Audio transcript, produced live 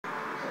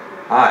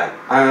Hi,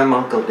 I'm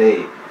Uncle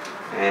Dave,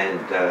 and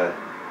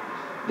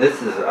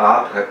this is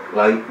optic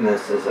light, and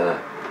this is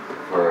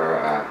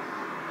for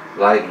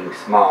lighting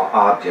small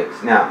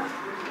objects. Now,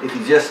 if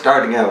you're just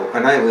starting out,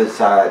 when I was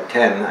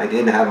 10, I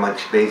didn't have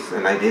much space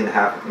and I didn't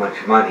have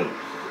much money.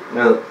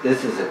 Now,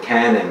 this is a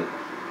Canon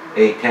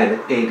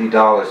A10,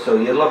 $80, so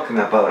you're looking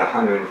at about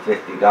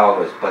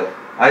 $150, but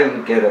I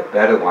would get a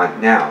better one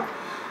now.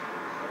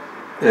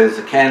 There's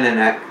a Canon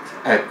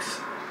X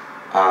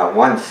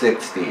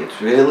 160.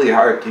 It's really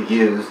hard to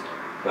use,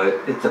 but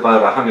it's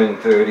about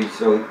 $130,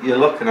 so you're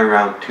looking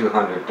around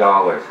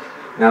 $200.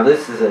 Now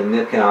this is a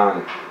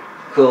Nikon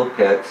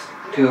Coolpix,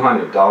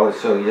 $200,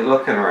 so you're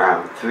looking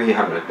around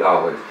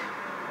 $300.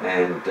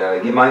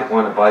 And you might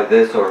want to buy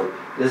this, or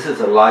this is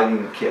a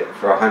lighting kit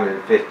for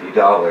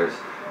 $150,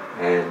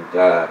 and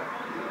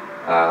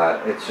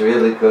it's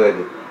really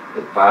good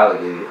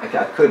value.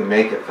 I couldn't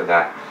make it for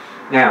that.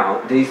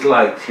 Now, these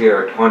lights here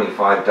are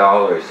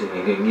 $25, and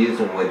you can use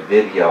them with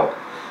video.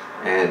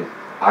 And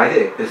I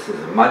think this is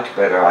a much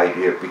better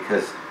idea,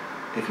 because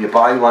if you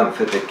buy one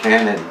for the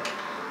Canon,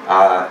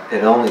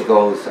 it only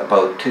goes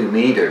about 2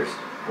 meters.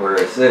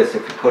 Whereas this,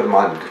 if you put them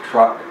on the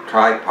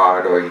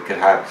tripod, or you could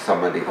have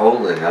somebody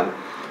holding them,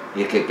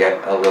 you could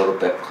get a little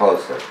bit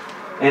closer.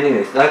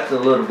 Anyways, that's a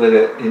little bit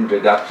of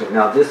introduction.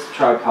 Now, this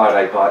tripod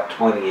I bought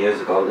 20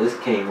 years ago. This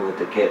came with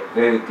the kit.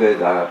 Very good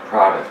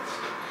products.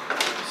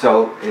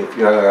 So if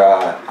you're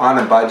on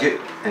a budget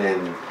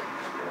and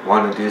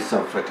want to do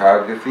some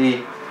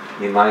photography,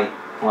 you might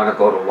want to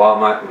go to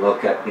Walmart and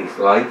look at these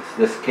lights.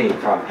 This came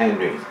from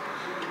Henry's.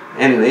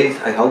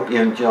 Anyways, I hope you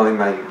enjoy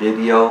my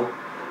video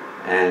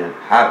and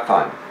have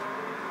fun.